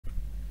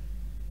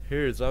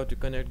Here's how to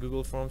connect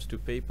Google Forms to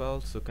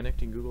PayPal. So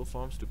connecting Google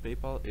Forms to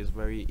PayPal is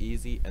very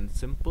easy and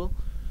simple.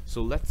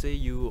 So let's say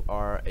you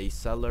are a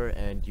seller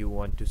and you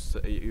want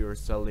to you're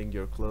selling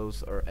your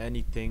clothes or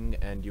anything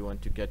and you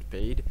want to get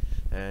paid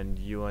and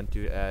you want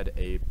to add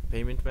a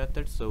payment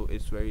method. So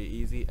it's very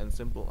easy and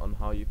simple on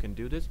how you can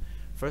do this.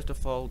 First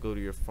of all, go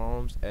to your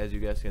forms. As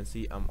you guys can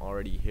see, I'm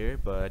already here,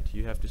 but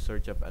you have to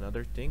search up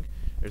another thing.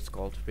 It's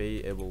called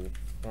Payable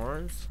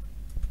Forms.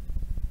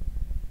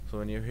 So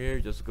when you're here,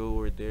 just go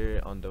over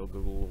there on the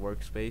Google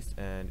Workspace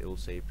and it will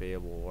say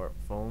Payable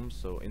Forms.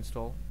 So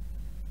install,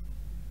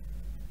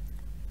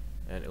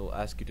 and it will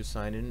ask you to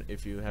sign in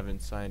if you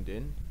haven't signed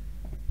in.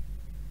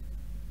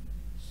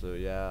 So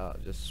yeah,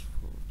 just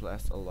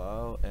press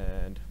allow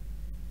and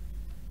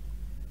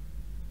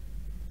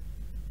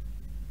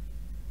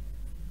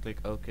click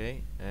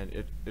OK,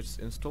 and it's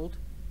installed.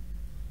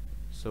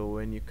 So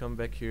when you come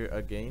back here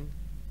again,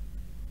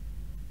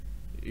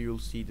 you'll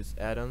see this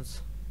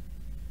add-ons.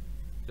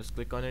 Just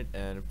click on it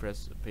and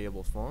press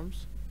Payable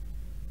Forms,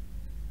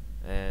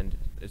 and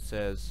it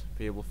says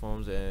Payable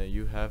Forms. And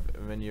you have,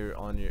 when you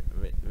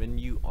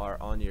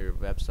are on your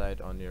website,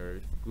 on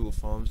your Google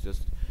Forms,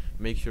 just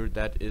make sure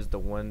that is the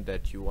one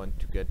that you want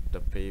to get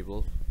the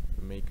payable.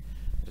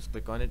 Just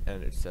click on it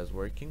and it says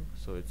working,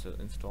 so it's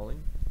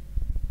installing.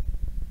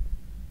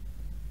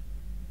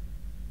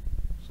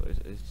 So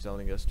it's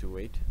telling us to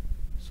wait.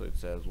 So it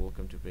says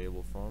welcome to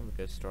Payable Form,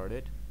 get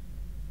started.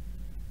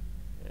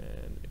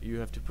 And you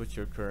have to put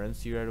your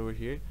currency right over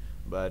here,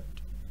 but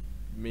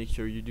make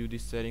sure you do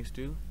these settings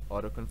too.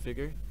 Auto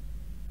configure,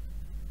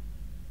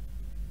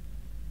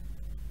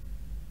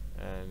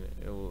 and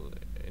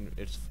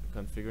it's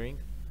configuring.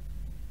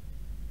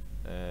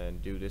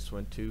 And do this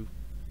one too.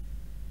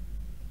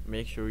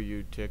 Make sure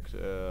you tick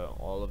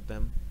all of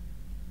them.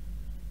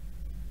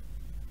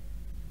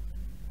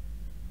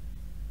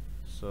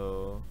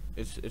 So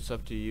it's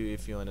up to you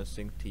if you want to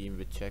sync theme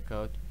with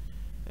checkout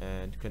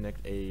and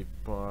connect a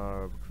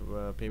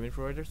payment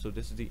provider. So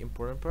this is the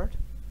important part.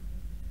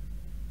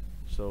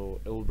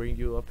 So it will bring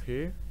you up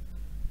here.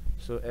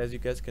 So as you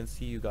guys can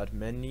see, you got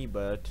many,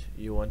 but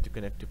you want to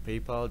connect to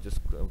PayPal,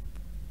 just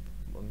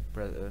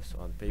press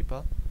on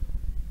PayPal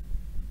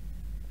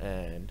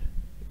and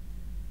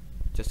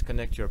just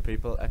connect your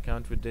PayPal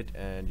account with it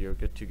and you're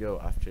good to go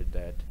after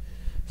that.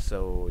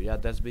 So yeah,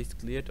 that's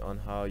basically it on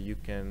how you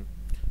can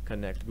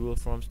connect Google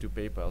Forms to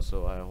PayPal.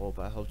 So I hope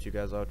I helped you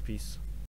guys out. Peace.